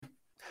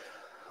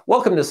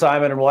Welcome to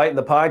Simon and White and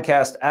the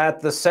podcast at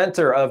the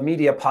center of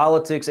media,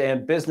 politics,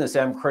 and business.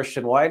 I'm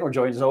Christian White. We're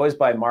joined as always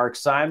by Mark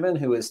Simon,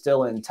 who is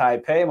still in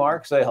Taipei.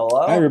 Mark, say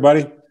hello. Hi,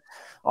 everybody.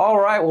 All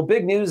right. Well,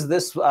 big news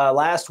this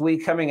last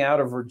week coming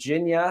out of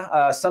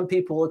Virginia. Some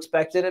people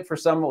expected it. For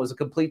some, it was a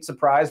complete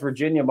surprise.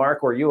 Virginia,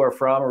 Mark, where you are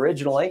from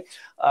originally,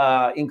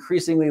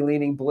 increasingly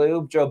leaning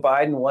blue. Joe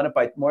Biden won it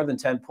by more than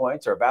 10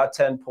 points, or about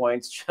 10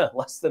 points,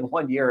 less than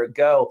 1 year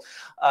ago,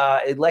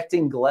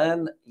 electing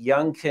Glenn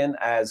Youngkin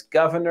as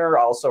governor.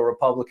 Also,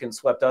 Republicans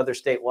swept other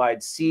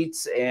statewide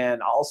seats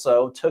and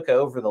also took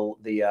over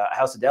the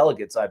House of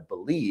Delegates, I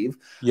believe.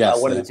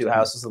 Yes, one of the two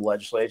houses of the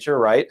legislature,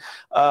 right?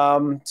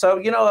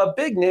 So, a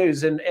big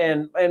news.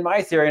 And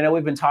my theory, I know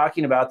we've been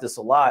talking about this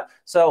a lot.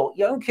 So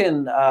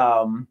Youngkin,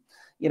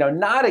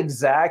 not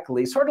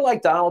exactly, sort of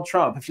like Donald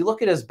Trump. If you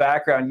look at his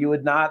background, you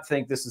would not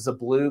think this is a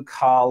blue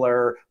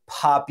collar,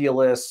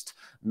 populist,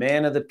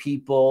 man of the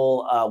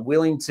people,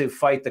 willing to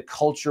fight the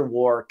culture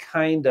war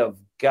kind of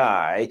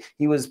guy.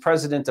 He was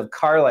president of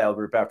Carlyle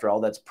Group, after all.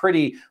 That's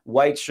pretty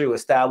white shoe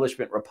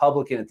establishment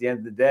Republican at the end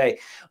of the day.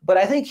 But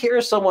I think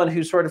here's someone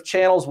who sort of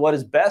channels what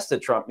is best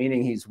at Trump,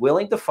 meaning he's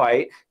willing to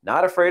fight,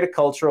 not afraid of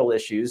cultural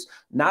issues,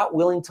 not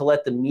willing to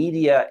let the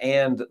media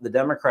and the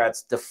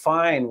Democrats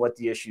define what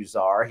the issues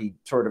are. He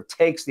sort of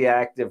takes the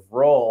active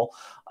role.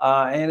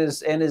 And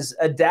is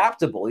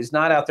adaptable. He's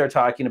not out there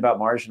talking about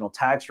marginal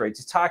tax rates.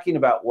 He's talking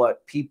about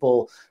what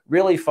people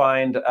really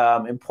find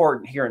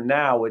important here and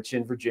now, which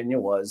in Virginia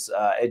was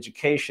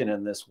education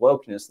and this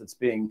wokeness that's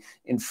being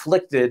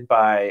inflicted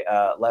by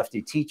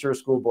lefty teachers,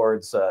 school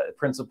boards,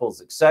 principals,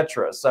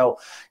 etc. So,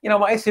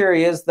 my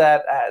theory is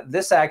that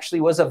this actually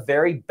was a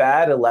very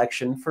bad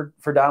election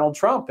for Donald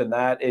Trump, in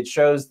that it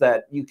shows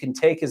that you can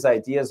take his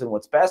ideas and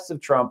what's best of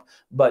Trump,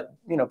 but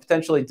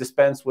potentially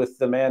dispense with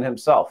the man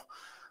himself.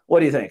 What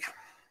do you think?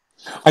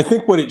 I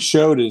think what it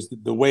showed is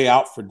that the way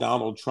out for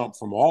Donald Trump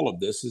from all of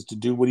this is to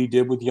do what he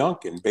did with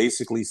Youngkin.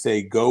 Basically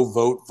say, go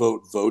vote,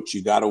 vote, vote.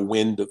 You got to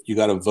win. You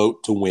got to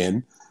vote to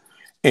win,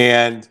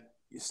 and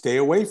stay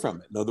away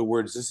from it. In other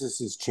words, this is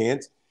his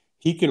chance.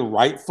 He can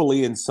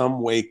rightfully in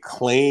some way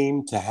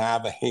claim to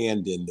have a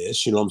hand in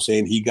this. You know what I'm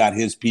saying? He got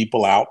his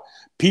people out.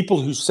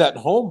 People who sat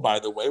home, by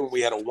the way, when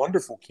we had a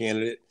wonderful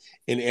candidate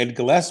in Ed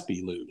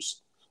Gillespie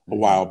lose a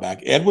while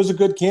back. Ed was a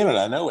good candidate.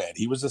 I know Ed.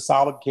 He was a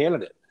solid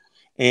candidate.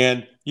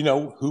 And,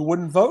 who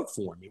wouldn't vote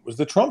for him? It was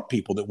the Trump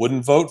people that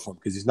wouldn't vote for him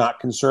because he's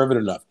not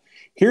conservative enough.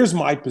 Here's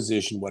my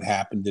position, what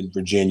happened in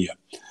Virginia.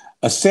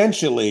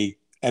 Essentially,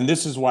 and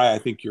this is why I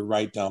think you're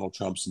right, Donald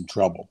Trump's in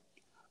trouble.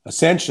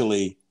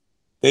 Essentially,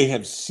 they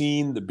have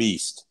seen the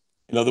beast.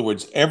 In other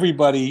words,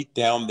 everybody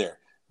down there,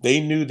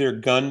 they knew their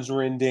guns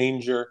were in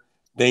danger.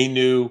 They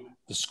knew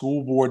the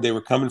school board, they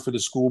were coming for the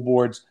school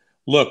boards.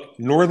 Look,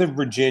 Northern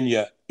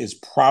Virginia is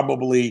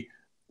probably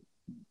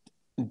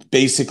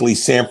basically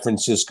San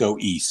Francisco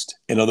East.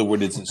 In other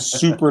words, it's a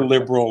super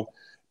liberal,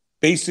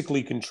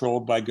 basically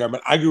controlled by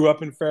government. I grew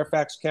up in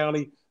Fairfax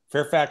County.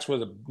 Fairfax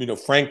was,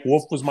 Frank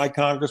Wolf was my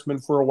congressman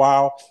for a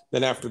while.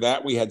 Then after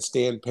that, we had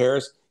Stan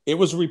Paris. It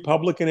was a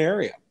Republican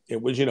area.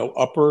 It was,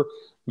 upper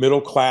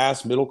middle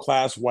class,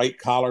 white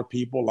collar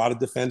people, a lot of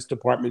Defense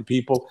Department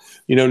people.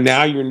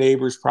 Now your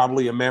neighbor's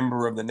probably a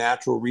member of the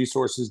Natural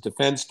Resources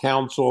Defense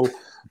Council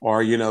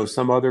or,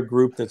 some other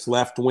group that's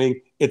left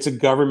wing. It's a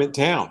government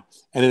town,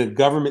 and in a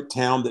government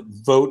town that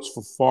votes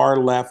for far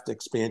left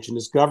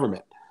expansionist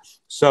government.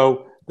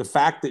 So the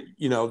fact that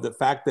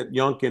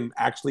Youngkin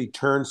actually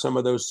turned some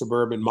of those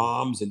suburban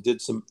moms and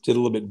did a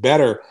little bit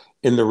better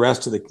in the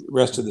rest of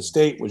the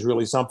state was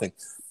really something.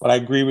 But I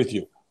agree with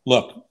you.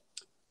 Look,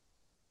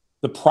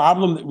 the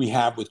problem that we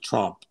have with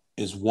Trump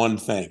is one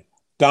thing.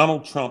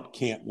 Donald Trump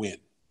can't win.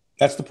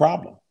 That's the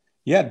problem.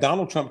 Yeah,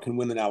 Donald Trump can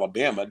win in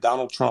Alabama, but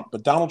Donald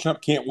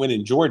Trump can't win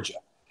in Georgia.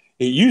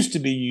 You used to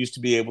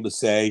be able to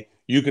say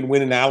you can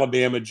win in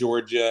Alabama,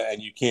 Georgia,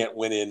 and you can't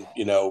win in,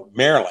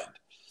 Maryland.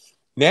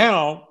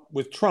 Now,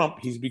 with Trump,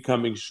 he's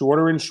becoming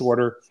shorter and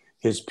shorter.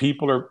 His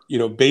people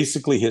are,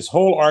 basically his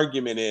whole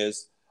argument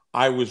is,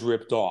 I was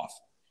ripped off.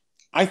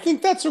 I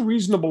think that's a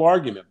reasonable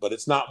argument, but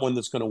it's not one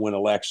that's going to win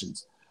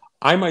elections.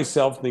 I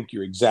myself think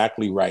you're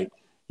exactly right.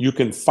 You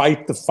can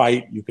fight the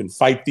fight. You can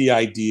fight the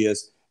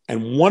ideas.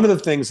 And one of the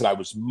things that I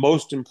was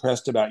most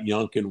impressed about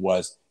Youngkin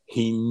was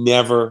he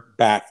never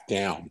backed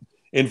down.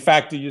 In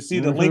fact, do you see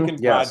the Lincoln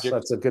Project? Yes,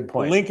 that's a good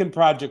point. The Lincoln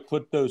Project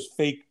put those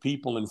fake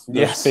people and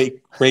those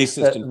fake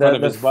racists in front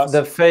of his bus.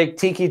 The fake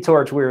tiki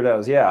torch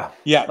weirdos, yeah.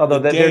 Yeah. Although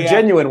they're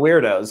genuine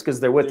weirdos because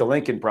they're with the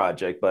Lincoln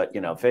Project, but,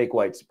 fake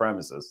white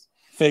supremacists.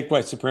 Fake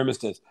white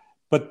supremacists.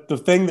 But the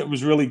thing that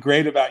was really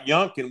great about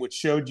Youngkin, which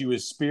showed you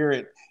his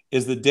spirit,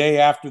 is the day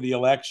after the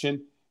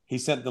election, he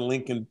sent the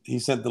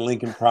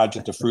Lincoln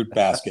Project a fruit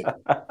basket.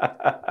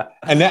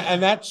 and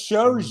that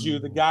shows you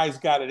the guy's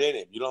got it in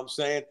him. You know what I'm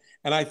saying?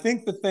 And I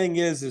think the thing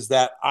is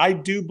that I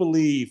do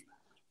believe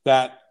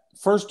that,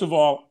 first of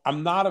all,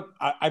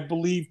 I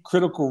believe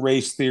critical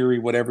race theory,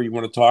 whatever you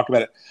want to talk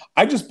about it.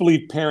 I just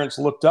believe parents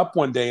looked up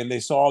one day and they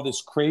saw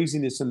this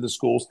craziness in the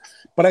schools.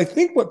 But I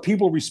think what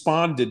people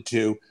responded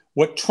to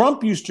What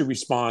Trump used to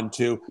respond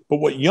to, but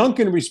what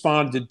Youngkin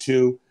responded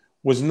to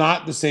was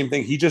not the same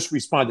thing. He just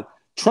responded.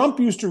 Trump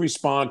used to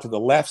respond to the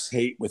left's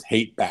hate with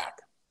hate back.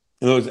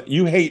 In other words,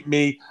 you hate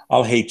me,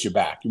 I'll hate you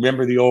back. You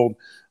remember the old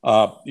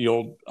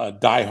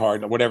Die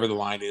Hard, whatever the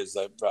line is,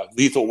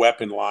 Lethal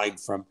Weapon line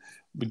from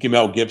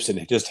Mel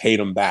Gibson, just hate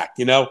them back.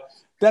 You know,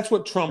 that's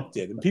what Trump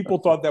did. And people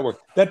thought that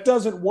worked. That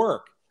doesn't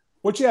work.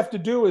 What you have to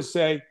do is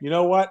say, you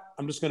know what?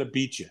 I'm just going to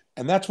beat you.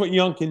 And that's what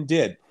Youngkin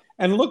did.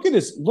 And look at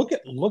this. Look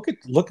at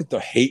the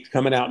hate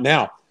coming out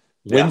now.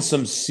 Yeah.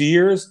 Winsome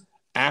Sears,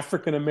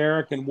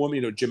 African-American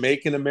woman,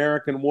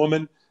 Jamaican-American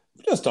woman,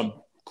 just a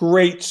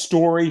great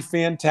story,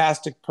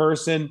 fantastic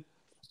person.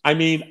 I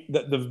mean,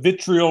 the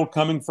vitriol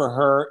coming for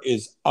her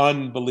is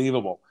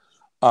unbelievable.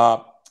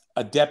 A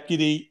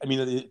deputy,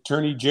 the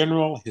attorney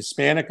general,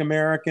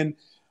 Hispanic-American.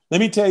 Let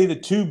me tell you the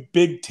two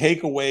big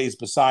takeaways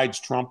besides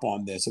Trump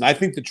on this. And I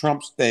think the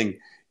Trump thing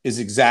is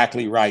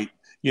exactly right.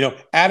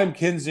 Adam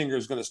Kinzinger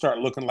is going to start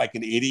looking like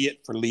an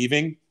idiot for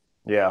leaving.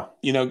 Yeah.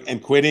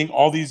 And quitting.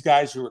 All these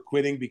guys who are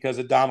quitting because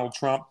of Donald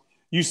Trump,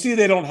 you see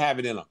they don't have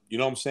it in them. You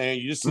know what I'm saying?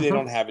 You just see they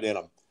don't have it in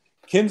them.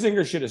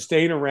 Kinzinger should have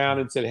stayed around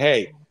and said,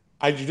 hey,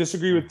 I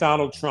disagree with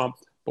Donald Trump,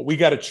 but we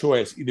got a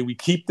choice. Either we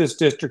keep this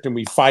district and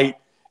we fight,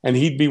 and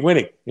he'd be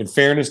winning. In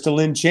fairness to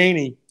Lynn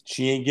Cheney,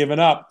 she ain't giving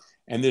up.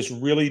 And this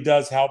really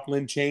does help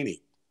Lynn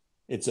Cheney.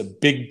 It's a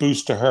big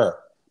boost to her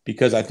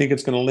because I think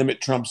it's going to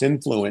limit Trump's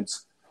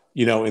influence,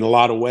 in a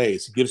lot of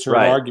ways. It gives her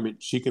an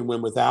argument she can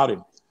win without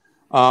him.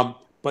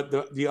 But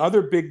the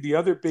other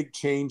big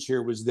change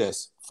here was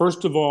this.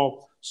 First of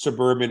all,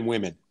 suburban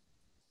women.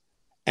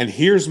 And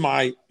here's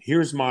my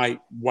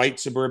white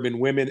suburban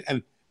women,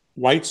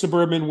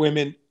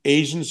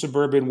 Asian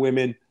suburban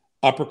women,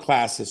 upper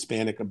class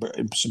Hispanic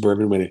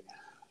suburban women.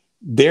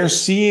 They're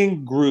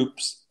seeing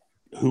groups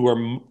who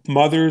are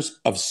mothers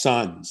of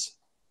sons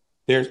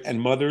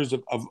and mothers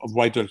of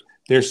white daughters.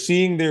 They're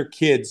seeing their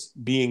kids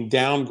being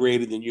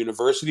downgraded in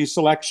university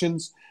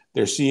selections.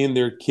 They're seeing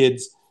their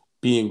kids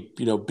being,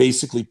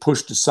 basically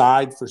pushed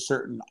aside for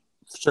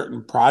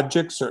certain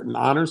projects, certain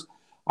honors.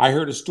 I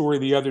heard a story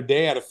the other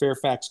day out of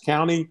Fairfax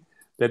County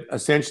that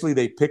essentially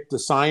they picked the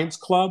science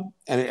club,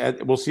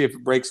 and we'll see if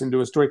it breaks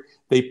into a story.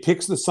 They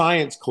picked the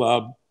science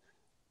club.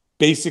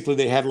 Basically,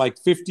 they had like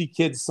 50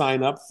 kids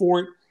sign up for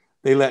it.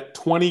 They let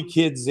 20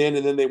 kids in,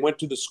 and then they went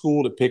to the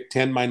school to pick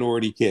 10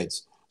 minority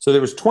kids. So there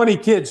was 20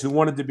 kids who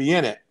wanted to be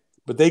in it,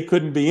 but they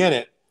couldn't be in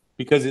it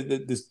because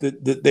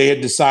they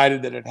had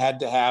decided that it had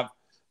to have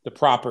the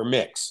proper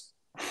mix.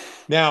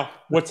 Now,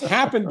 what's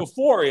happened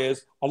before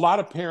is a lot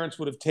of parents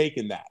would have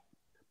taken that.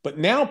 But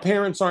now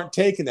parents aren't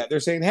taking that. They're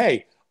saying,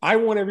 hey, I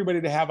want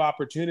everybody to have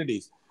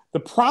opportunities. The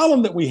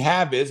problem that we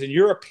have is, and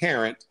you're a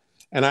parent,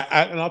 and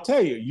I'll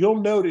tell you,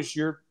 you'll notice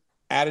your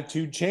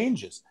attitude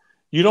changes.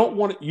 You don't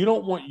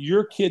want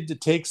your kid to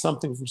take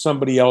something from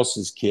somebody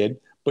else's kid,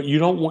 but you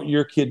don't want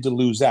your kid to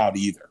lose out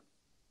either.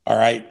 All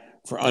right?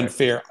 For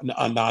unfair,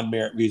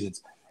 non-merit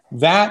reasons.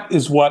 That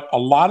is what a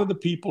lot of the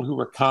people who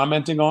were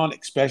commenting on,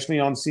 especially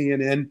on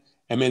CNN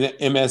and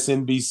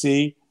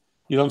MSNBC,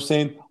 you know what I'm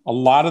saying? A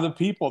lot of the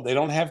people, they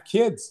don't have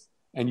kids,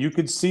 and you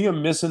could see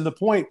them missing the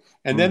point.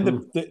 And then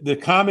the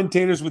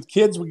commentators with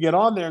kids would get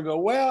on there and go,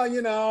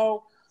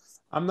 well,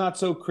 I'm not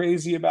so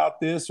crazy about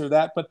this or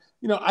that. But,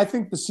 I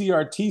think the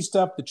CRT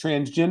stuff, the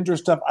transgender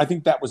stuff, I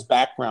think that was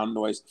background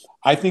noise.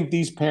 I think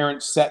these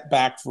parents sat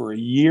back for a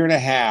year and a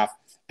half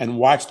and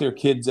watched their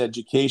kids'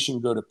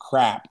 education go to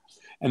crap.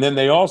 And then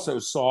they also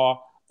saw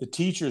the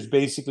teachers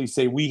basically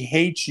say, we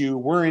hate you.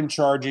 We're in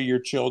charge of your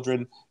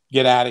children.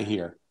 Get out of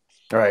here.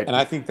 Right. And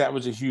I think that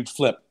was a huge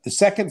flip. The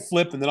second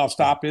flip, and then I'll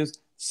stop,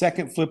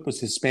 second flip was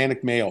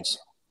Hispanic males.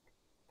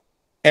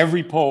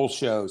 Every poll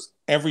shows,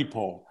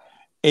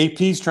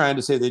 AP's trying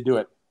to say they do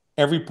it.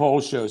 Every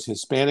poll shows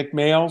Hispanic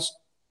males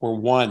were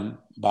won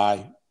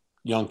by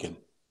Youngkin.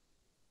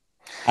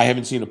 I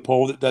haven't seen a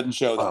poll that doesn't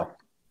show that.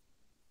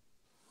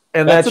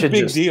 And that's a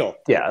big deal.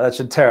 Yeah, that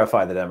should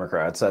terrify the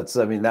Democrats. That's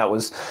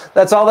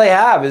all they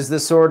have is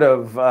this sort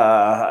of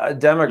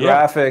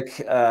demographic.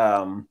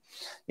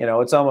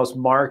 Yeah. It's almost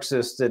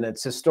Marxist in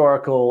its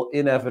historical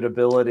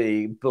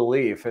inevitability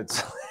belief.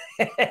 It's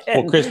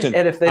well, Kristen,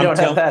 and if they don't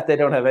have that, they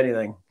don't have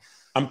anything.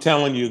 I'm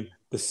telling you,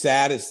 the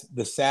saddest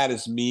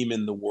meme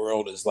in the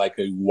world is like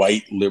a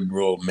white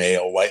liberal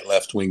male, white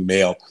left-wing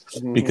male,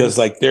 because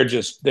like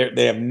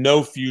they have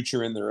no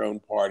future in their own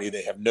party.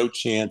 They have no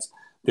chance.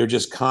 They're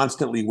just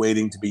constantly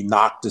waiting to be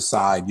knocked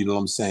aside. You know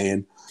what I'm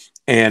saying?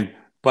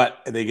 But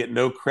they get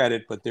no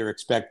credit, but they're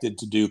expected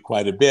to do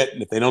quite a bit.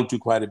 And if they don't do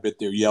quite a bit,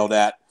 they're yelled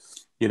at.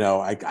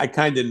 I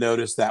kind of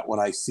notice that when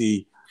I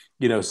see,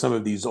 some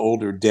of these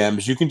older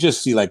Dems, you can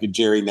just see like a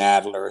Jerry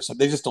Nadler or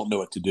something. They just don't know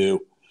what to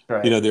do.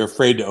 Right. They're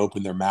afraid to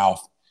open their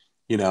mouth,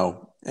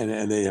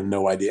 and they have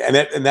no idea.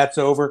 And that's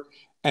over.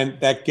 And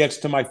that gets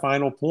to my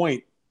final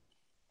point.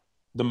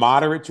 The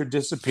moderates are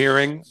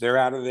disappearing. They're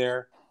out of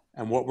there.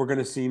 And what we're going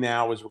to see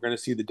now is we're going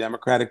to see the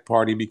Democratic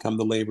Party become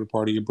the Labour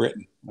Party of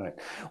Britain. Right.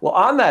 Well,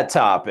 on that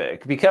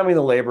topic, becoming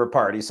the Labour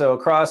Party, so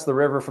across the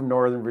river from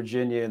Northern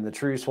Virginia and the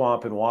Tree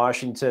Swamp in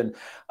Washington,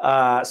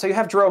 so you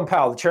have Jerome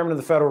Powell, the chairman of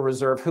the Federal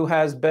Reserve, who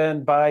has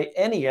been, by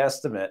any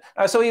estimate,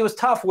 so he was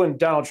tough when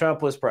Donald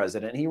Trump was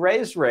president. He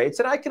raised rates,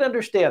 and I can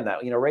understand that.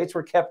 Rates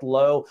were kept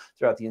low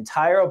throughout the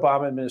entire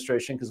Obama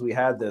administration because we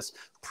had this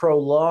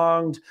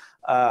prolonged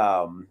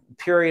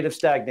period of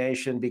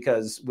stagnation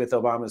because with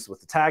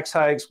the tax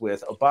hikes,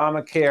 with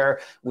Obamacare,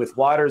 with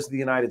Waters of the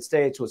United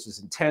States, which is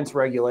intense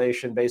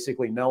regulation.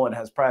 Basically, no one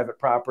has private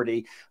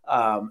property,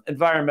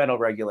 environmental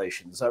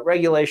regulations,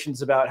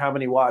 regulations about how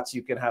many watts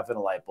you can have in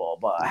a light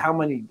bulb, how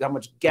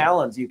much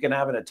gallons you can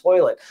have in a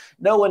toilet.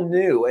 No one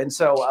knew. And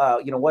so,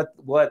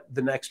 what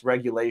the next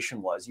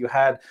regulation was. You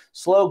had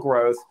slow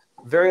growth,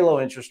 very low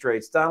interest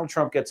rates. Donald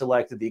Trump gets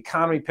elected. The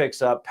economy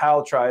picks up.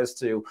 Powell tries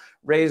to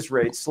raise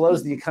rates,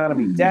 slows the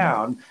economy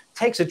down,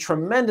 takes a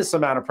tremendous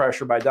amount of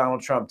pressure by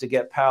Donald Trump to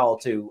get Powell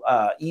to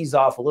ease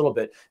off a little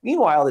bit.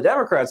 Meanwhile, the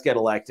Democrats get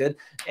elected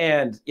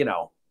and,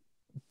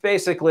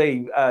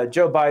 basically,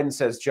 Joe Biden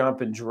says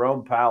jump and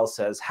Jerome Powell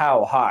says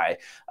how high.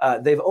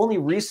 They've only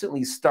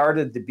recently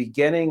started the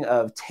beginning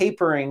of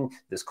tapering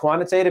this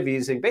quantitative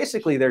easing.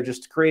 Basically, they're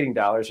just creating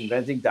dollars,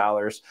 inventing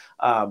dollars,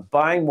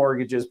 buying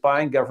mortgages,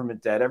 buying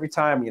government debt. Every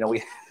time,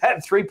 we had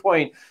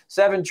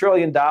 $3.7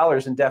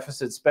 trillion in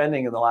deficit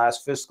spending in the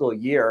last fiscal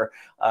year.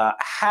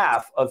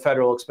 Half of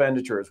federal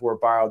expenditures were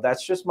borrowed.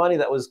 That's just money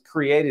that was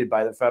created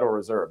by the Federal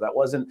Reserve. That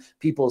wasn't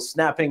people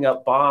snapping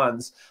up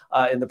bonds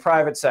in the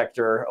private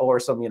sector or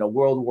some,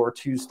 World War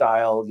II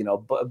style,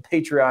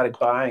 patriotic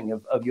buying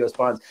of U.S.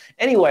 bonds.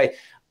 Anyway,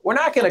 we're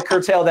not going to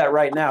curtail that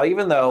right now,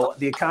 even though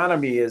the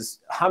economy is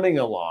humming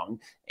along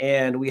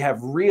and we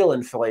have real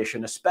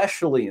inflation,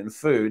 especially in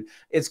food.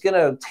 It's going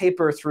to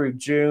taper through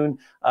June.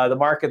 The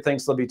market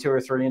thinks there'll be 2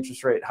 or 3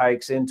 interest rate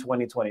hikes in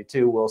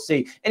 2022. We'll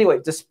see. Anyway,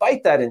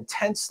 despite that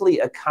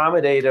intensely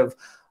accommodative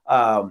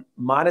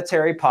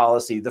monetary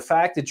policy, the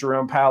fact that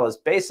Jerome Powell has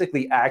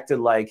basically acted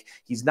like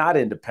he's not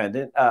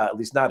independent, at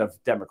least not of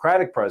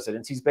Democratic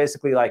presidents. He's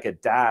basically like a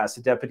DAS,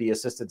 a Deputy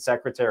Assistant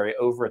Secretary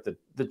over at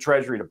the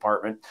Treasury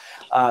Department.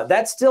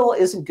 That still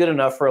isn't good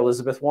enough for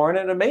Elizabeth Warren,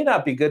 and it may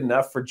not be good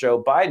enough for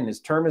Joe Biden.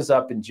 His term is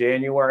up in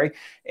January,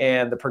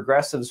 and the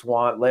progressives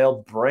want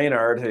Lael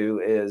Brainard, who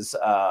is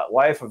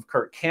wife of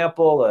Kurt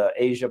Campbell,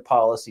 Asia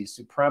Policy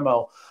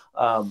Supremo,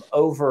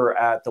 over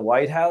at the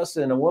White House,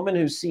 and a woman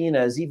who's seen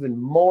as even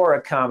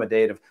more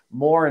accommodative,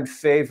 more in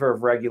favor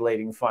of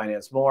regulating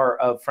finance, more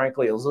of,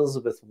 frankly,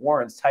 Elizabeth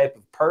Warren's type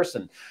of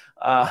person.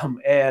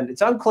 And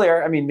it's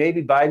unclear. I mean,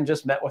 maybe Biden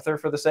just met with her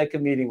for the sake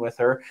of meeting with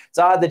her. It's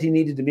odd that he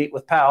needed to meet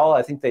with Powell.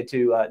 I think they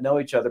two know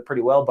each other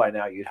pretty well by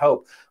now, you'd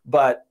hope.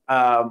 But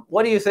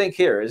what do you think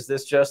here? Is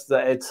this just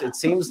that it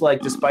seems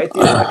like despite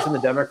the election, the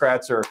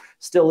Democrats are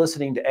still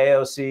listening to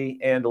AOC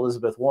and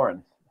Elizabeth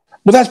Warren?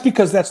 Well, that's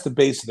because that's the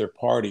base of their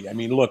party. I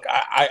mean, look,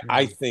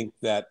 I think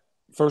that,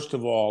 first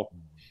of all,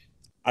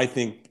 I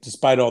think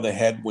despite all the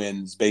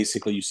headwinds,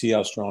 basically you see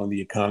how strong the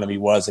economy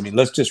was. I mean,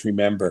 let's just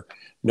remember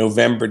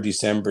November,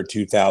 December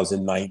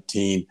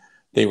 2019,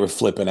 they were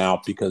flipping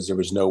out because there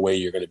was no way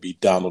you're going to beat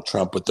Donald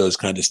Trump with those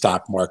kind of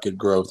stock market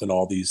growth and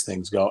all these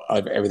things,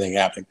 everything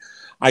happening.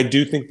 I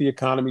do think the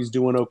economy is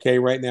doing okay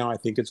right now. I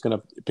think it's going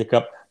to pick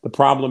up. The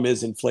problem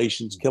is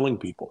inflation's killing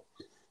people.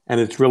 And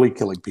it's really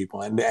killing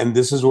people, and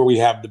this is where we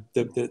have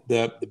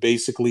the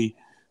basically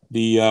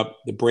the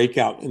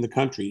breakout in the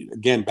country.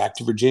 Again, back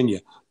to Virginia,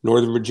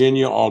 Northern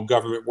Virginia, all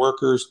government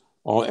workers,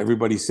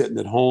 everybody sitting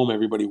at home,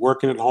 everybody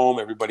working at home,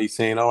 everybody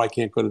saying, "Oh, I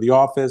can't go to the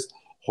office."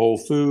 Whole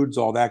Foods,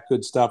 all that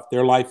good stuff.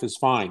 Their life is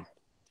fine.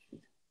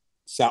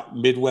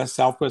 Midwest,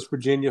 Southwest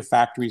Virginia,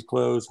 factories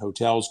closed,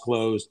 hotels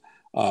closed,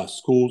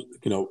 schools,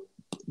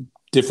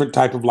 different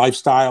type of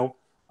lifestyle.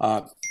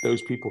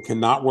 Those people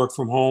cannot work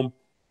from home.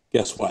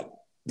 Guess what?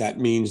 That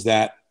means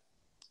that,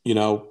 it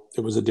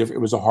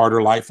was a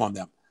harder life on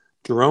them.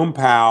 Jerome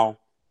Powell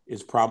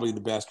is probably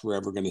the best we're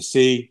ever going to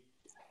see.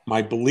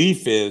 My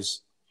belief is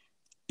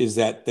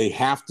that they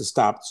have to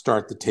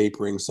start the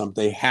tapering.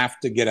 They have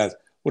to get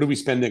what are we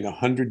spending?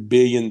 $100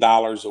 billion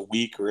a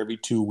week or every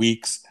 2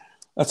 weeks?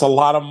 That's a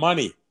lot of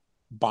money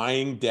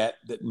buying debt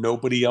that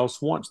nobody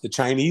else wants. The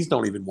Chinese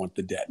don't even want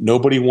the debt.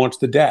 Nobody wants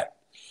the debt.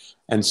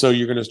 And so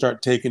you're going to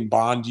start taking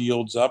bond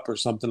yields up or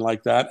something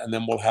like that. And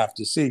then we'll have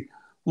to see.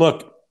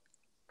 Look,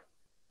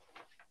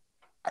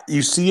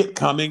 you see it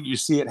coming. You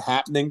see it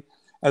happening.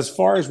 As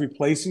far as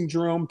replacing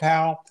Jerome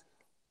Powell,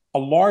 a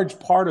large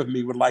part of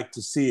me would like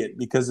to see it,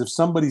 because if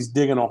somebody's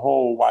digging a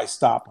hole, why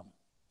stop him?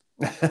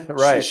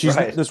 Right.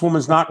 This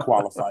woman's not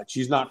qualified.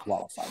 She's not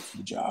qualified for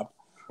the job.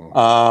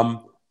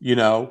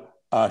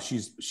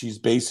 She's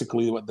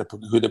basically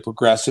who the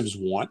progressives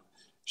want.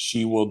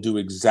 She will do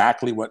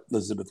exactly what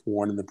Elizabeth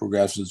Warren and the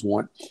progressives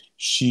want.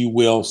 She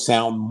will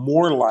sound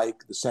more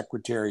like the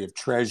Secretary of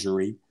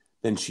Treasury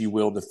than she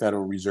will the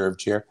Federal Reserve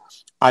Chair.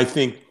 I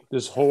think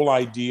this whole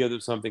idea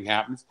that something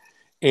happens,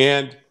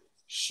 and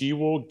she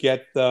will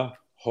get the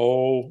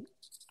whole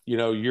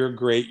your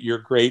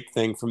great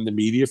thing from the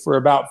media for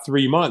about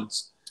 3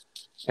 months,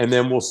 and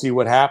then we'll see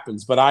what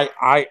happens. But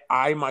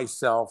I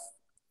myself,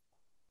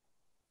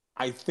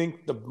 I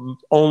think the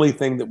only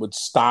thing that would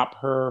stop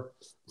her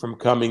from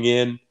coming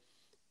in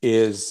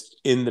is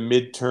in the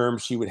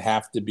midterm, she would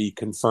have to be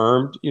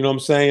confirmed. You know what I'm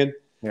saying?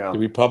 Yeah. The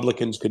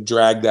Republicans could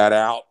drag that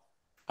out.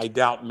 I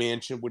doubt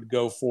Manchin would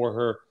go for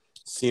her.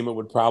 Seema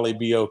would probably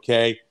be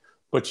okay.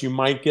 But you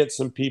might get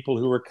some people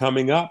who are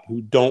coming up who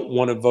don't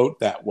want to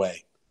vote that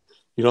way.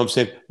 You know what I'm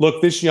saying?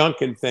 Look, this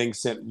Youngkin thing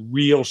sent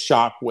real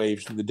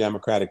shockwaves to the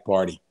Democratic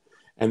Party.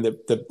 And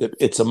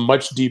it's a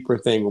much deeper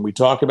thing. When we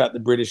talk about the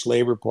British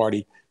Labour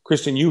Party,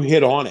 Kristen, you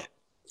hit on it.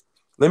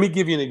 Let me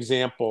give you an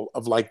example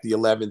of like the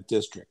 11th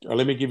district, or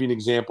let me give you an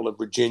example of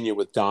Virginia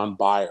with Don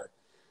Beyer.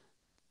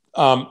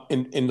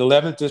 In the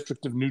 11th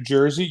district of New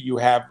Jersey, you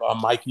have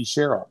Mikey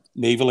Sherrill,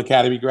 Naval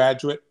Academy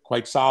graduate,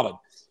 quite solid.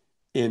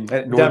 In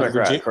Democrat,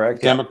 Virginia,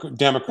 correct?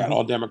 Democrat,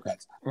 all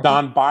Democrats. Mm-hmm.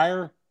 Don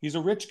Beyer, he's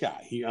a rich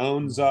guy. He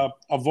owns a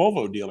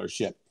Volvo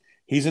dealership.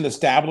 He's an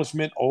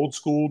establishment, old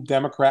school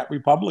Democrat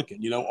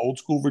Republican, old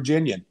school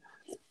Virginian.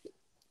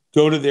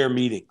 Go to their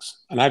meetings,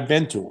 and I've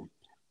been to them.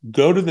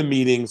 Go to the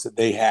meetings that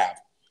they have.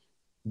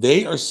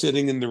 They are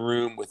sitting in the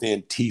room with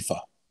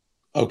Antifa,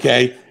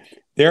 okay?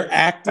 Their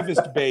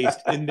activist base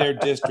in their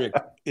district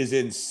is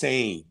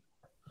insane.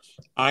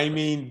 I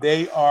mean,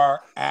 they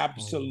are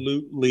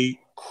absolutely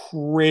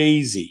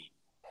crazy.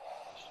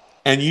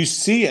 And you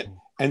see it.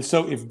 And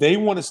so if they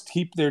want to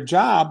keep their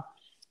job,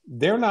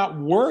 they're not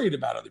worried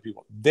about other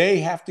people.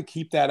 They have to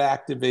keep that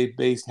activist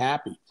base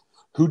happy.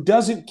 Who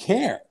doesn't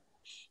care?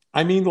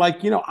 I mean,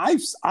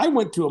 I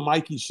went to a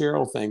Mikey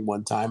Sherrill thing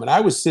one time, and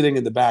I was sitting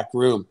in the back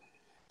room,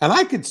 and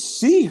I could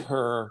see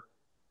her.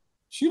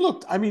 She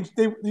looked,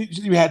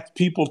 you had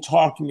people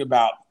talking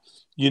about,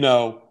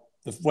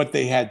 what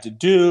they had to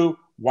do.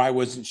 Why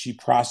wasn't she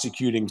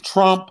prosecuting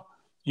Trump?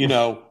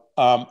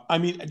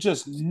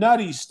 Just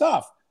nutty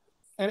stuff.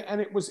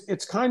 And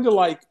it's kind of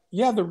like,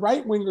 yeah, the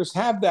right wingers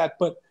have that,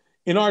 but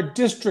in our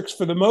districts,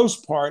 for the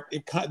most part,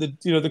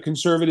 the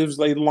conservatives,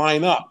 they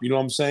line up. You know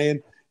what I'm saying?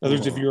 In other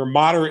words, if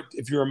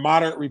you're a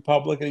moderate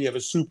Republican, you have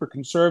a super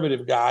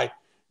conservative guy,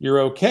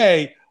 you're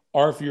okay.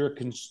 Or if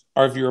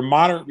you're a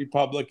moderate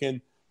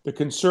Republican, the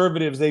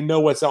conservatives, they know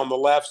what's on the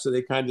left, so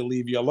they kind of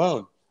leave you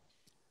alone.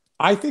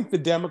 I think the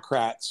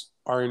Democrats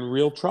are in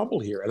real trouble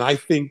here, and I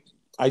think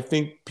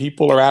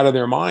people are out of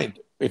their mind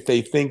if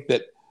they think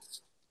that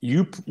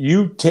you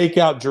take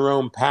out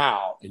Jerome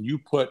Powell and you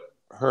put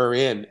her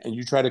in and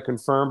you try to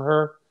confirm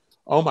her.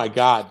 Oh my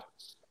God,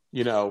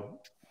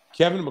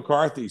 Kevin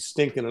McCarthy's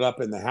stinking it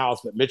up in the House,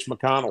 but Mitch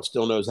McConnell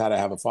still knows how to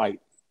have a fight.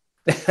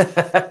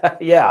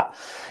 Yeah.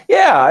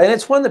 And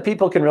it's one that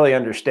people can really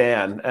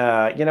understand.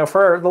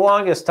 For the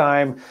longest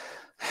time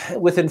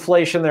with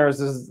inflation, there was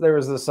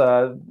this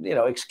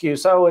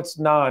excuse, it's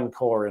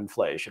non-core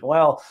inflation.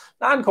 Well,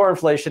 non-core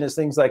inflation is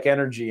things like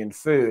energy and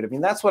food. I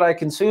mean, that's what I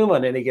consume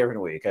on any given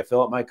week. I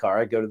fill up my car,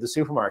 I go to the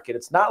supermarket.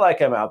 It's not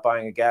like I'm out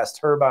buying a gas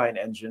turbine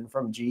engine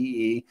from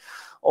GE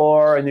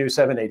or a new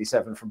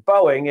 787 from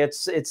Boeing.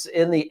 It's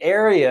in the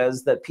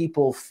areas that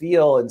people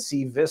feel and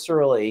see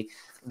viscerally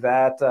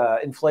that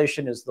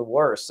inflation is the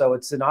worst. So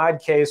it's an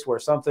odd case where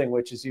something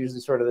which is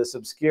usually sort of this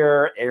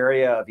obscure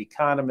area of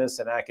economists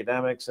and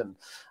academics and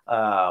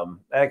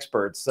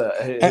experts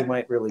who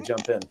might really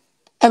jump in.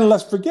 And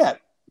let's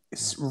forget,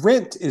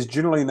 rent is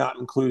generally not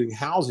including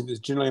housing, is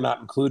generally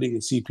not including in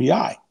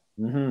CPI.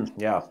 Mm-hmm.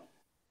 Yeah.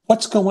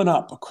 What's going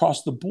up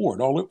across the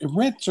board? All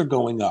rents are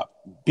going up.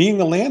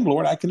 Being a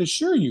landlord, I can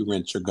assure you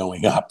rents are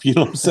going up. You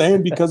know what I'm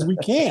saying? Because we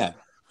can.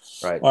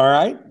 Right. All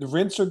right. The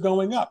rents are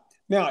going up.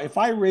 Now, if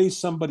I raise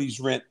somebody's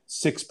rent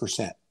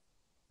 6%,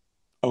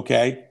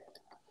 okay,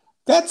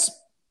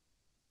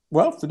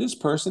 for this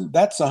person,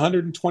 that's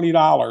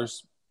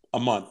 $120 a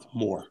month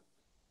more.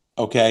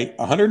 Okay,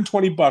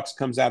 $120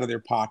 comes out of their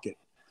pocket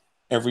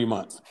every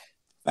month.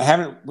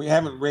 We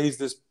haven't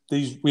raised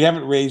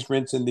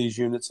rents in these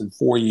units in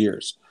 4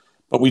 years,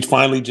 but we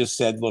finally just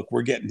said, look,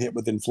 we're getting hit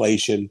with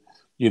inflation.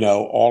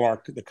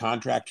 The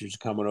contractors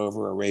coming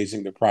over are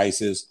raising the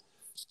prices.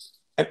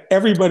 And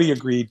everybody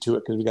agreed to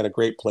it because we got a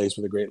great place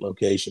with a great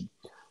location.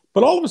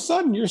 But all of a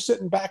sudden, you're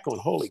sitting back going,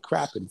 holy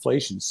crap,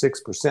 inflation,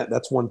 6%.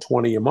 That's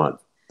 $120 a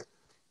month.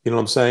 You know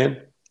what I'm saying?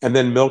 And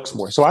then milk's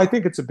more. So I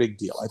think it's a big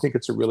deal. I think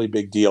it's a really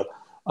big deal.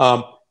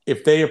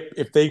 If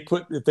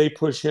they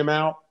push him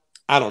out,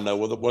 I don't know.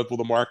 What will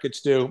the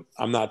markets do?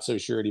 I'm not so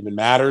sure it even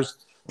matters.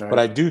 Right. But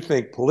I do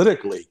think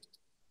politically,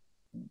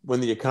 when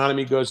the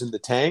economy goes in the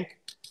tank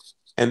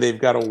and they've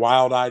got a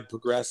wild-eyed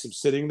progressive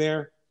sitting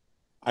there,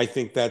 I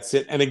think that's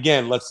it. And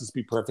again, let's just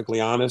be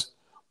perfectly honest.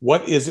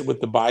 What is it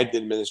with the Biden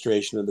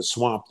administration and the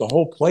swamp? The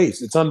whole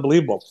place, it's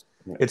unbelievable.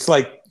 It's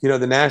like,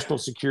 the National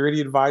Security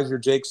Advisor,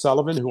 Jake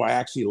Sullivan, who I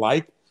actually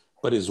like,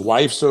 but his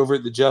wife's over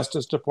at the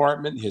Justice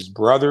Department, his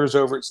brother's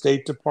over at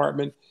State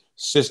Department,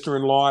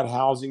 sister-in-law at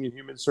Housing and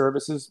Human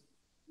Services.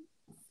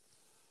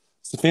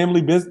 It's the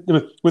family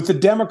business. With the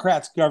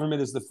Democrats,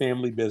 government is the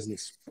family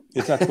business.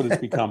 That's what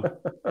it's become.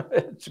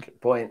 That's a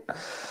good point.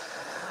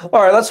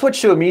 All right, let's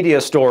switch to a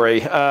media story.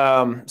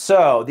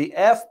 So the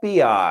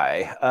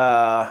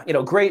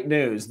FBI, great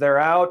news. They're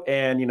out,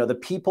 and the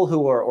people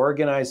who are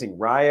organizing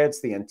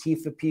riots, the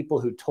Antifa people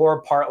who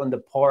tore Portland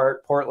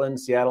apart, Portland,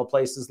 Seattle,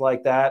 places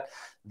like that.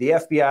 The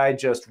FBI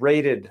just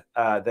raided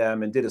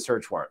them and did a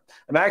search warrant.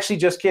 I'm actually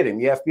just kidding.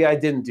 The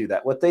FBI didn't do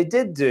that. What they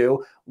did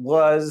do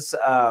was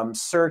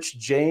search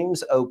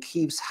James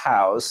O'Keefe's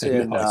house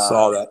in I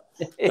saw that.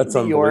 That's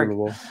New York,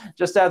 unbelievable.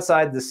 just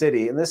outside the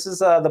city. And this is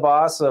the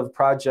boss of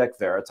Project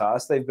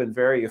Veritas. They've been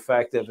very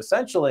effective,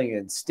 essentially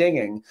in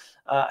stinging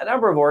a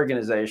number of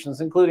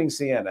organizations, including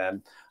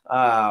CNN,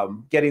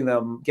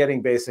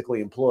 getting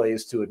basically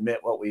employees to admit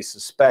what we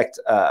suspect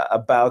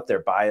about their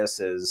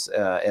biases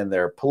and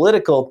their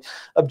political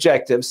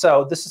objectives.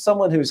 So this is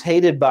someone who's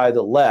hated by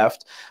the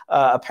left,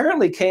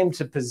 apparently came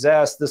to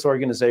possess this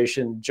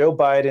organization, Joe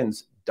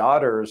Biden's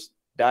daughter's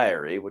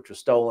diary, which was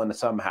stolen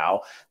somehow.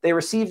 They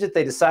received it.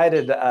 They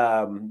decided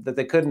that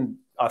they couldn't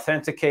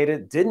authenticate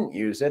it, didn't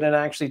use it, and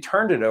actually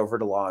turned it over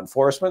to law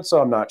enforcement.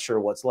 So I'm not sure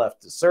what's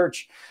left to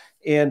search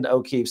in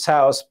O'Keefe's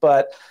house.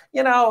 But,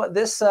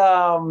 this,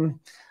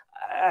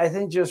 I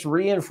think, just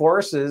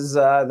reinforces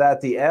that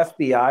the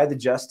FBI, the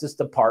Justice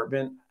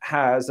Department,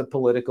 has a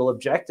political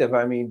objective.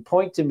 I mean,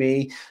 point to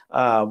me,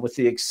 with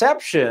the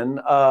exception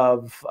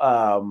of,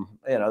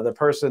 the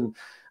person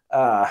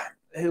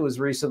who was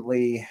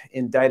recently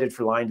indicted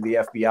for lying to the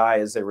FBI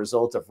as a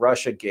result of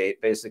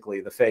Russiagate, basically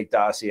the fake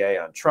dossier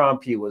on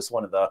Trump. He was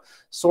one of the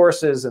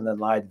sources and then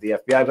lied to the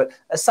FBI. But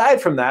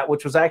aside from that,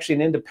 which was actually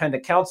an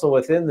independent counsel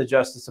within the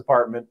Justice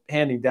Department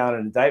handing down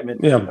an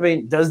indictment, I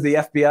mean, does the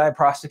FBI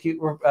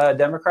prosecute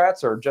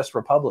Democrats or just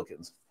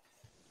Republicans?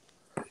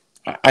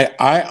 I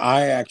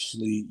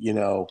actually,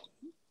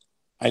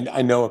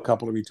 I know a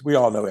couple of we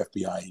all know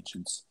FBI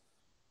agents.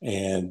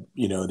 And,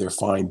 they're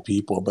fine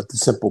people. But the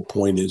simple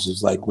point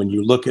is like when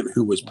you look at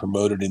who was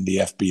promoted in the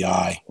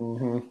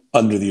FBI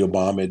under the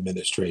Obama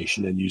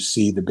administration, and you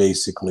see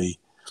basically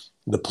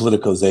the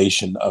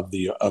politicalization of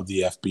the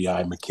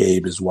FBI.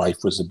 McCabe, his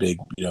wife, was a big,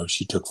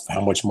 she took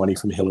how much money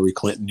from Hillary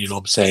Clinton, you know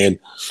what I'm saying?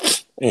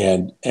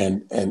 And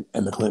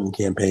the Clinton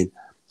campaign.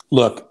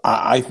 Look,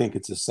 I think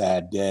it's a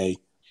sad day.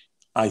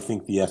 I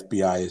think the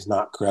FBI is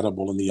not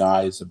credible in the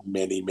eyes of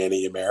many,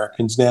 many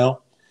Americans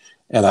now.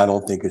 And I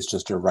don't think it's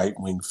just a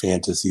right-wing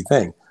fantasy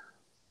thing.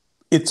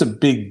 It's a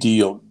big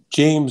deal.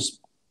 James,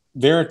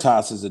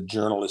 Veritas is a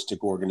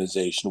journalistic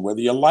organization.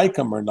 Whether you like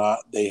them or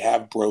not, they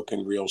have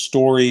broken real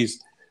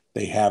stories.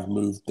 They have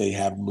moved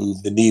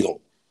the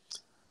needle.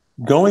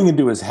 Going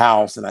into his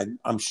house, and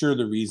I'm sure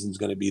the reason's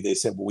going to be, they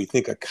said, well, we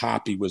think a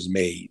copy was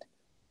made.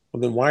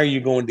 Well, then why are you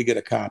going to get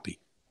a copy?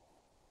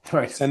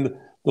 Right. The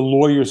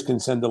lawyers can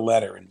send a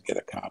letter and get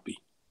a copy.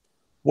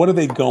 What are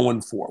they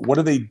going for? What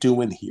are they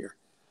doing here?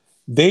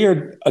 They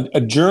are a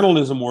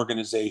journalism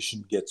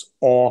organization, gets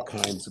all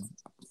kinds of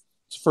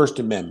First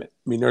Amendment.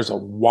 I mean, there's a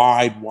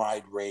wide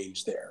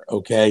range there.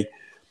 Okay.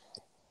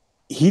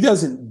 He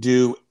doesn't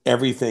do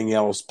everything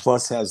else,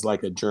 plus has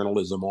like a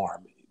journalism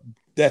arm.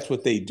 That's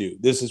what they do.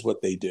 This is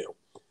what they do.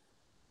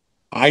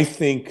 I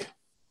think,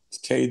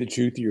 to tell you the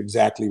truth, you're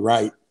exactly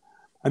right.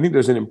 I think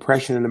there's an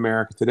impression in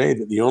America today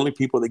that the only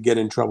people that get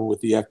in trouble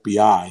with the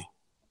FBI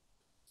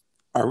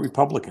are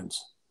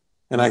Republicans.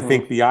 And I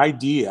think the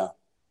idea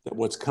that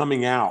what's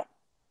coming out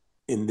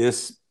in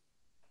this,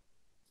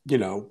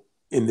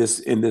 in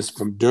this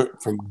from Durham,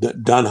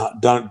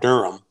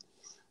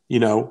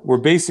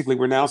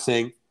 we're now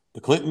saying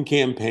the Clinton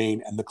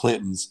campaign and the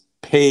Clintons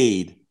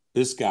paid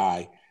this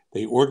guy.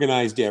 They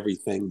organized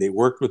everything. They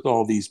worked with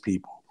all these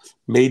people.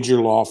 Major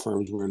law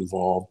firms were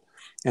involved.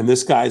 And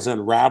this guy's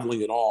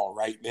unraveling it all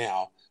right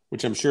now,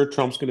 which I'm sure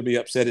Trump's going to be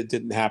upset it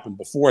didn't happen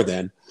before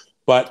then.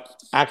 But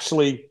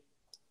actually,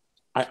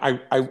 I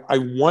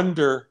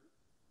wonder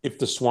if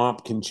the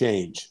swamp can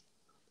change.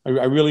 I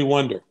really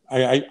wonder.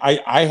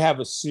 I have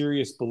a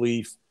serious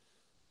belief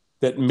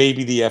that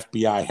maybe the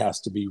FBI has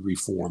to be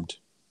reformed.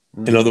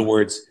 In other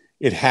words,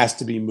 it has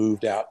to be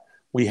moved out.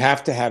 We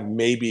have to have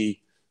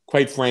maybe,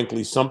 quite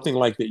frankly, something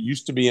like that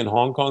used to be in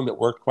Hong Kong that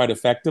worked quite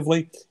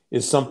effectively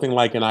is something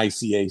like an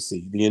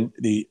ICAC,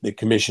 the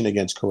Commission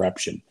Against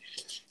Corruption.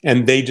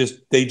 And they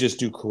just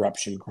do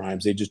corruption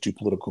crimes. They just do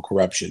political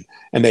corruption.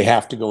 And they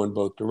have to go in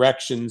both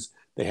directions.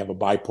 They have a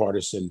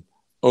bipartisan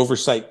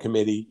oversight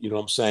committee, you know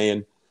what I'm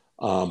saying?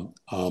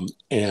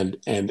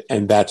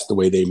 And that's the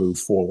way they move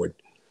forward.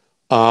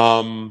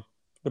 The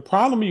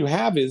problem you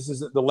have is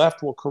that the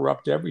left will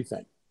corrupt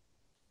everything.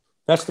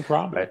 That's the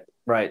problem.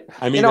 Right.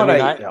 I mean,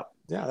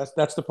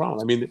 that's the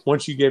problem. I mean,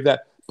 once you gave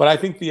that, but I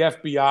think the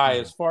FBI,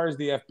 as far as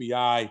the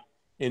FBI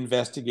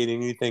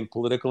investigating anything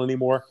political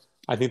anymore,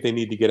 I think they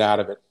need to get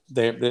out of it.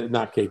 They're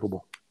not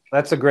capable.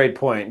 That's a great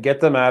point.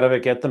 Get them out of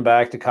it. Get them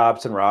back to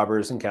cops and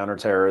robbers and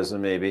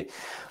counterterrorism, maybe.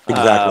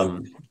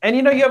 Exactly. And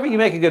you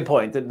make a good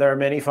point that there are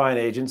many fine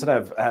agents, and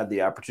I've had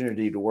the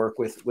opportunity to work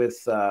with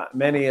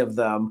many of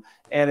them.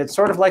 And it's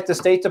sort of like the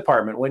State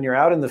Department. When you're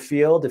out in the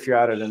field, if you're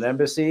out at an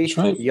embassy,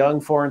 right. Young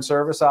Foreign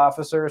Service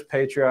officers,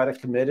 patriotic,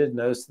 committed,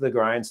 nose to the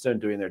grindstone,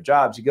 doing their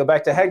jobs. You go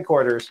back to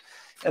headquarters,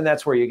 And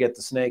that's where you get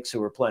the snakes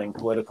who are playing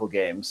political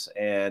games.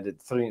 And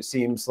it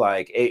seems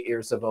like 8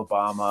 years of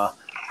Obama,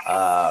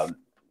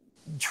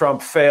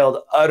 Trump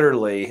failed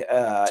utterly,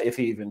 if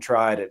he even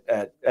tried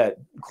at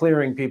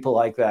clearing people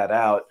like that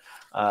out.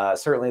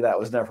 Certainly that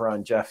was never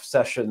on Jeff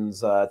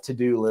Sessions'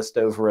 to-do list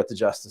over at the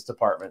Justice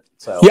Department.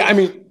 So yeah, I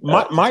mean,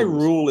 my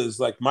rule is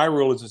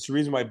it's the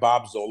reason why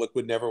Bob Zoellick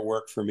would never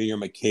work for me or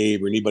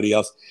McCabe or anybody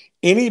else.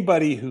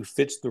 Anybody who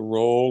fits the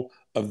role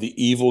of the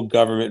evil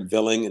government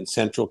villain in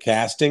central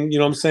casting, you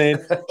know what I'm saying,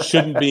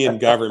 shouldn't be in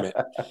government.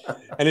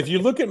 And if you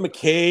look at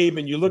McCabe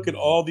and you look at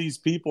all these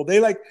people,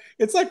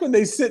 it's like when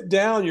they sit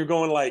down, you're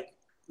going like,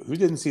 who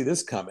didn't see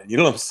this coming? You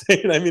know what I'm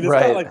saying? I mean, it's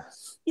not like,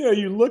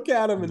 you look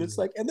at them and it's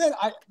like, and then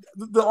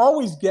that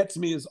always gets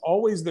me is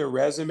always their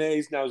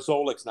resumes. Now,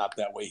 Zoellick's not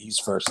that way. He's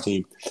first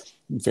team,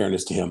 in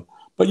fairness to him.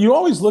 But you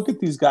always look at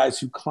these guys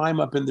who climb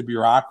up in the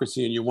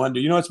bureaucracy and you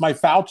wonder, it's my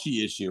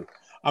Fauci issue.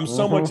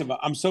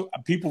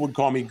 People would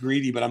call me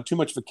greedy, but I'm too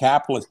much of a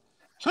capitalist.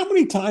 How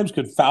many times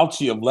could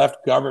Fauci have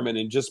left government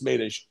and just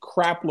made a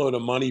crap load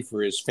of money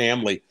for his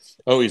family?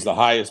 Oh, he's the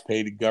highest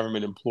paid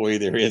government employee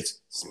there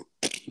is.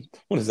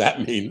 What does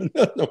that mean?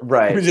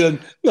 Right.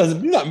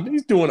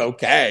 He's doing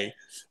okay.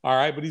 All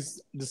right. But he's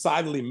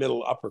decidedly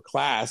middle upper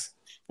class.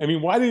 I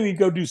mean, why didn't he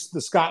go do the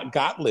Scott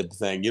Gottlieb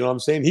thing? You know what I'm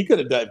saying? He could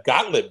have done, if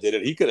Gottlieb did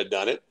it, he could have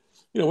done it.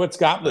 What's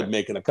Gottlieb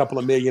making? A couple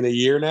of million a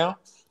year now?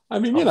 I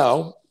mean,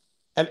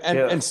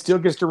 and still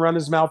gets to run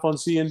his mouth on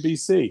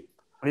CNBC.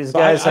 These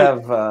guys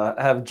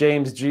have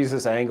James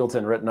Jesus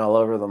Angleton written all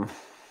over them.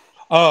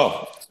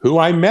 Oh, who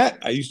I met.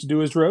 I used to do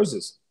his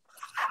roses.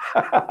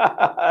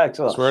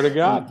 Excellent. Swear to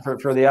God.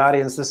 For the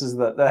audience, this is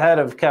the head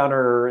of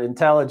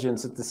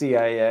counterintelligence at the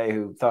CIA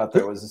who thought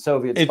there was a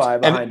Soviet spy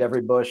behind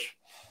every bush.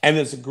 And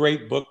it's a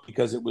great book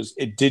because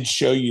it did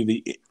show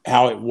you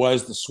how it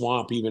was the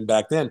swamp even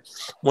back then.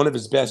 One of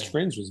his best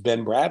friends was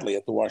Ben Bradley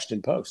at the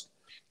Washington Post.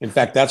 In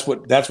fact, that's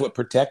what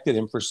protected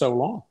him for so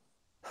long.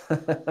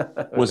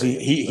 Was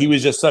he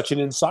was just such an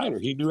insider.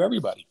 He knew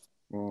everybody.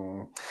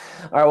 All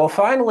right. Well,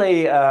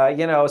 finally,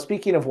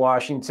 speaking of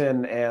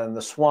Washington and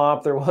the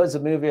swamp, there was a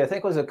movie, I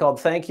think, was it called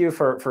Thank You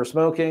for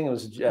Smoking? It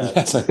was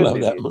yes, I love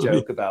that movie. A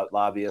joke about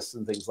lobbyists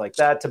and things like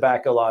that.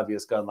 Tobacco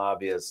lobbyists, gun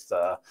lobbyists.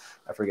 I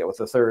forget what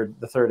the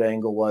third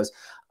angle was.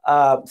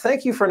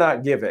 Thank you for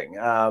not giving.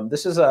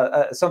 This is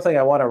something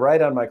I want to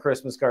write on my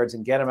Christmas cards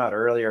and get them out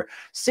earlier.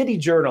 City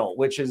Journal,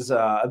 which is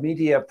a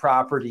media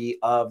property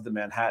of the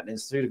Manhattan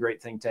Institute, a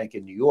great think tank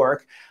in New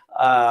York.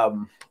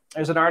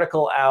 There's an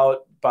article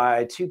out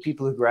by two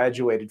people who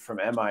graduated from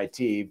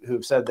MIT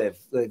who've said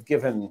they've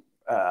given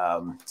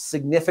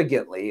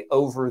significantly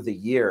over the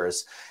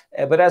years.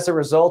 But as a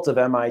result of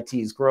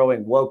MIT's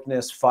growing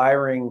wokeness,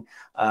 firing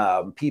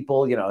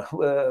people, you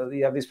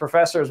have these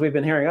professors we've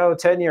been hearing,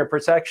 tenure,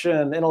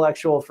 protection,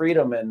 intellectual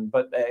freedom.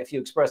 But if you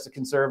express a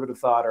conservative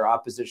thought or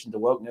opposition to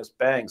wokeness,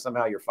 bang,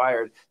 somehow you're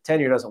fired.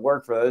 Tenure doesn't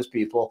work for those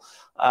people.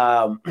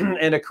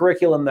 And a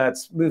curriculum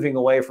that's moving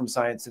away from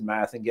science and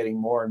math and getting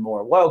more and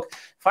more woke.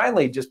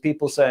 Finally, just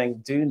people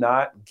saying, do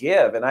not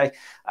give. And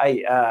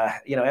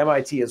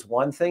MIT is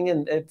one thing.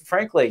 And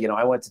frankly,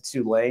 I went to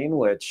Tulane,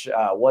 which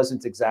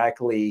wasn't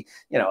exactly,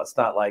 it's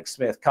not like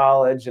Smith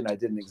College, and I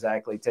didn't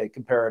exactly take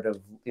comparative,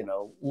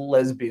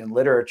 lesbian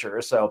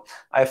literature. So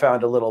I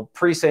found a little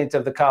precinct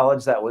of the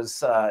college that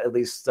was at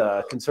least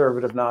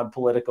conservative,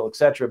 non-political, et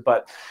cetera.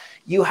 But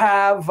you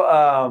have,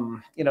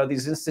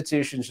 these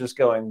institutions just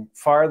going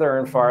farther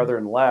and farther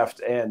and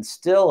left, and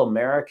still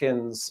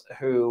Americans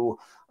who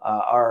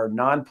are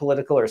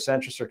non-political or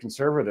centrist or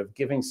conservative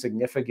giving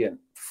significant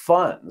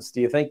funds.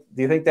 Do you think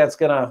that's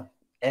going to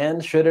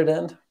end? Should it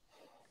end?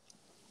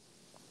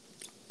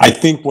 I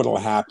think what will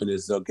happen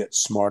is they'll get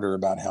smarter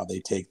about how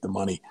they take the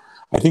money.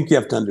 I think you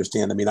have to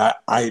understand. I mean,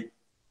 I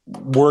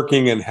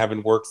working and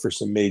having worked for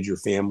some major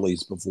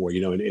families before,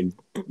 in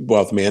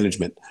wealth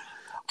management,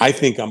 I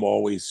think I'm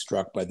always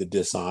struck by the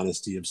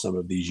dishonesty of some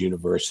of these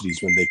universities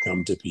when they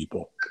come to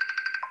people.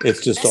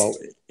 It's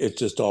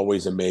just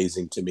always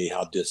amazing to me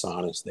how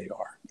dishonest they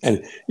are.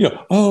 And,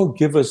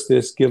 give us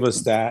this, give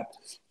us that.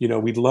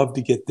 We'd love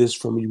to get this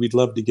from you. We'd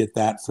love to get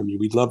that from you.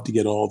 We'd love to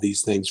get all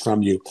these things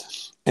from you.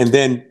 And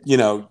then,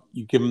 you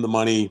give them the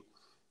money,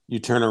 you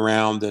turn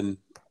around and,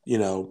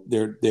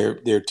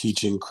 they're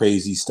teaching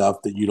crazy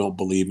stuff that you don't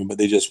believe in, but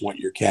they just want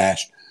your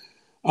cash.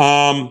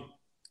 I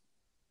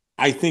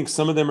think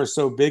some of them are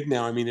so big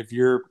now. I mean, if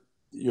you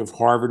have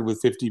Harvard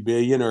with 50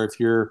 billion, or if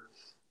you're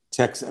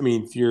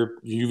if you're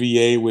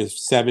UVA with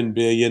 7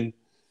 billion,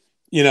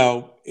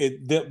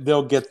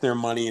 they'll get their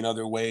money in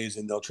other ways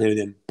and they'll trade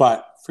it in.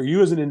 But for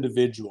you as an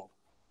individual,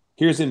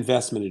 here's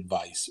investment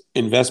advice.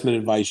 Investment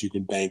advice you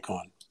can bank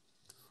on.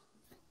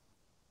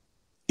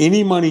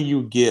 Any money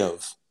you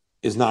give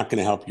is not going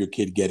to help your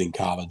kid get in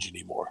college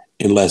anymore,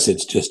 unless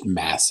it's just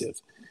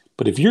massive.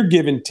 But if you're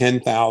giving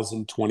 $10,000,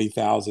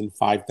 $20,000,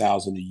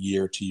 $5,000 a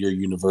year to your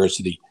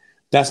university,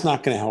 that's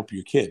not going to help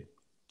your kid.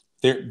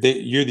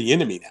 You're the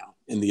enemy now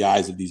in the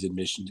eyes of these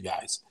admissions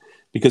guys,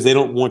 because they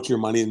don't want your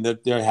money and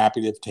they're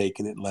happy to have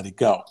taken it and let it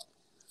go.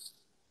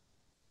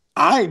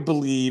 I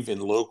believe in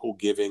local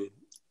giving.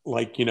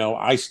 like,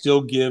 I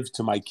still give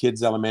to my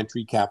kids'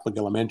 Catholic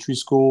elementary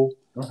school.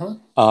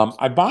 Mm-hmm.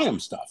 I buy them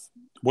stuff.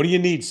 What do you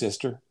need,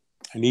 sister?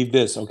 I need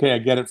this. Okay, I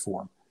get it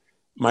for them.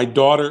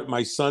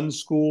 My son's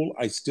school,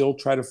 I still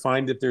try to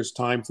find if there's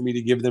time for me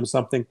to give them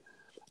something.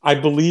 I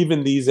believe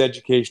in these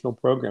educational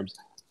programs.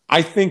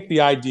 I think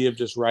the idea of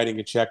just writing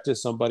a check to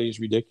somebody is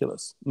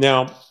ridiculous.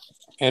 Now,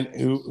 and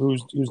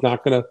who's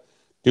not going to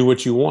do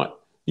what you want?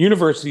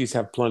 Universities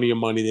have plenty of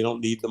money. They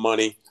don't need the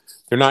money.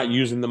 They're not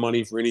using the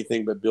money for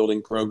anything but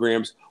building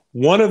programs.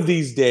 One of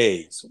these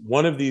days,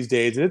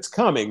 and it's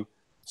coming,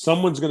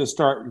 someone's going to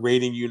start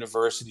rating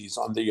universities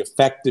on the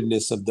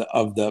effectiveness of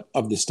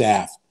the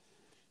staff.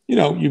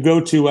 You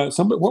go to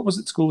somebody. What was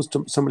it? Schools?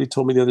 Somebody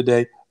told me the other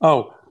day.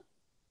 Oh,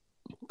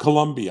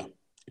 Columbia.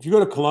 If you go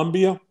to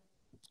Columbia,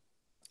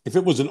 if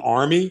it was an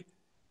army,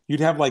 you'd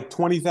have like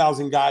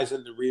 20,000 guys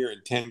in the rear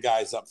and 10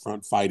 guys up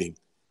front fighting.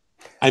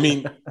 I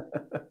mean,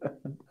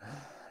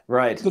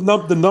 right.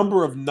 The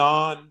number of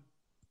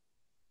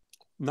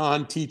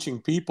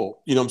non-teaching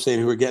people,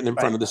 who are getting in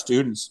front of the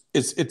students,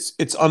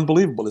 it's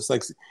unbelievable. It's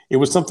like, it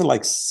was something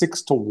like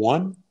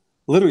 6-1,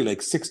 literally like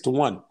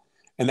 6-1.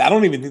 And I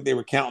don't even think they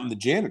were counting the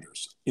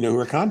janitors, who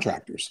are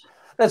contractors.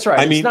 That's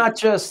right. It's not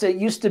just, it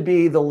used to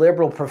be the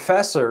liberal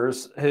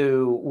professors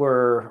who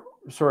were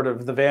sort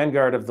of the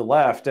vanguard of the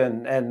left,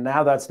 and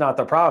now that's not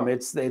the problem.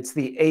 It's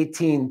the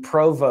 18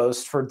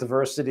 provosts for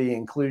diversity,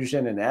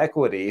 inclusion, and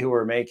equity who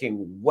are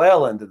making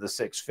well into the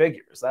six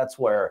figures. That's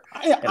where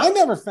I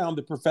never found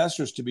the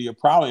professors to be a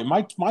problem.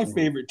 My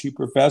favorite two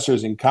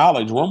professors in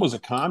college, one was a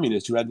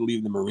communist who had to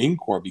leave the Marine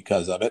Corps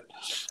because of it.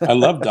 I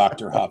love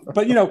Dr. Huff,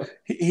 but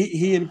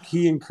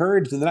he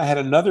encouraged. And then I had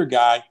another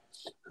guy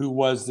who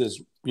was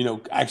this,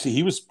 actually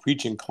he was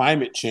preaching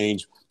climate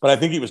change, but I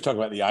think he was talking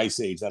about the Ice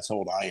Age. That's how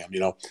old I am,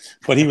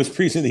 But he was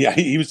preaching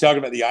he was talking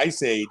about the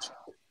Ice Age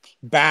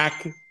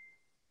back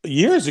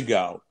years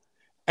ago.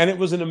 And it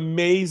was an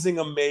amazing,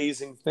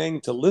 amazing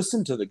thing to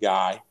listen to the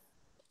guy.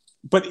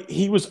 But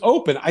he was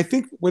open. I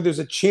think where there's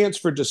a chance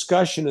for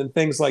discussion and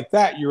things like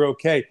that, you're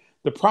okay.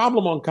 The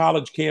problem on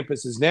college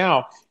campuses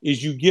now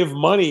is you give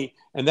money,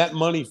 and that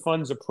money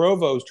funds a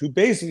provost who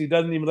basically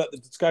doesn't even let the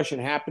discussion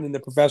happen in the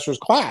professor's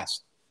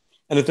class.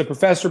 And if the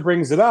professor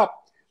brings it up,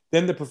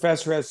 then the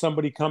professor has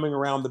somebody coming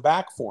around the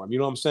back for him. You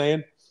know what I'm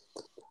saying?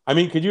 I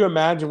mean, could you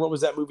imagine, what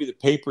was that movie, The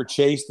Paper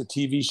Chase, the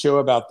TV show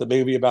about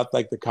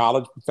like the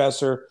college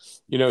professor,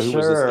 who was this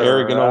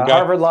arrogant old guy?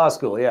 Harvard Law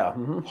School, yeah.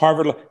 Mm-hmm.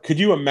 Harvard. Could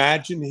you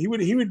imagine? He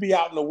would be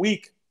out in a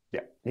week.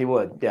 Yeah, he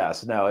would.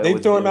 Yes. No,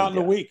 they'd throw him out in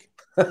a week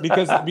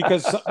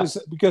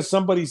because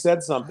somebody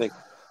said something.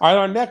 All right,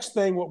 our next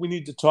thing, what we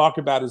need to talk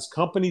about is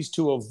companies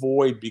to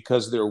avoid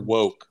because they're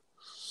woke.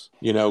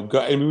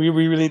 And we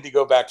really need to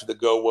go back to the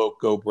go woke,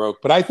 go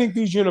broke. But I think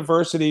these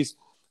universities,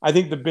 I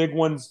think the big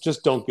ones,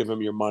 just don't give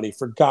them your money.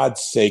 For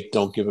God's sake,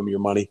 don't give them your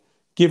money.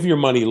 Give your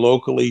money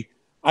locally.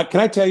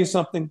 Can I tell you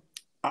something?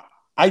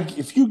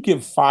 If you give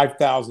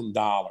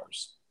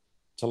 $5,000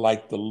 to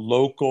like the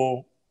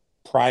local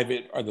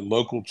private or the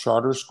local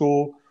charter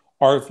school,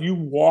 or if you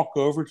walk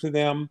over to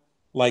them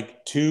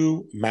like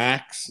 2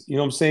 Macs, you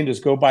know what I'm saying?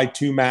 Just go buy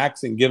 2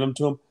 Macs and give them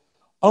to them.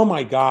 Oh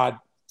my God.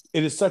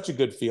 It is such a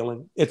good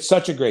feeling. It's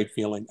such a great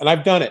feeling. And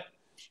I've done it.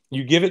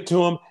 You give it to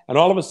them, and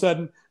all of a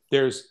sudden,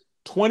 there's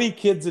 20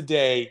 kids a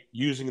day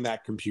using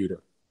that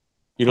computer.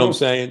 You know what I'm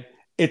saying?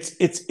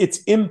 It's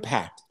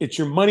impact. It's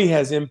your money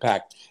has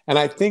impact. And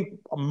I think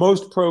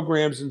most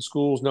programs in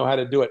schools know how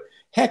to do it.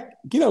 Heck,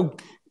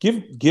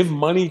 give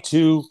money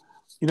to,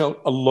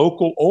 a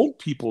local old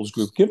people's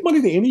group. Give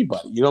money to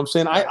anybody. You know what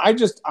I'm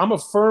saying? I'm a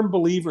firm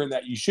believer in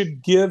that. You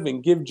should give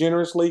and give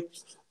generously.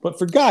 But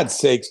for God's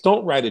sakes,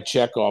 don't write a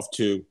check off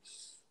to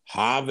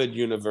Harvard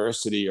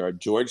University or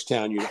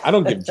Georgetown. I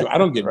don't give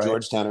right.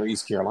 Georgetown or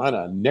East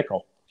Carolina a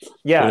nickel.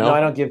 Yeah, no, I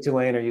don't give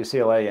Tulane or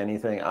UCLA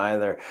anything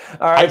either.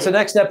 All right, so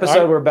next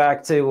episode, we're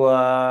back to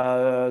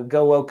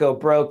go woke, go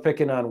broke,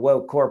 picking on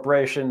woke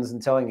corporations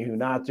and telling you who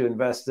not to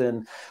invest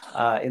in.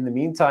 In the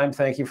meantime,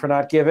 thank you for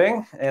not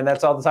giving. And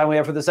that's all the time we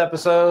have for this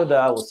episode.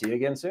 We'll see you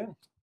again soon.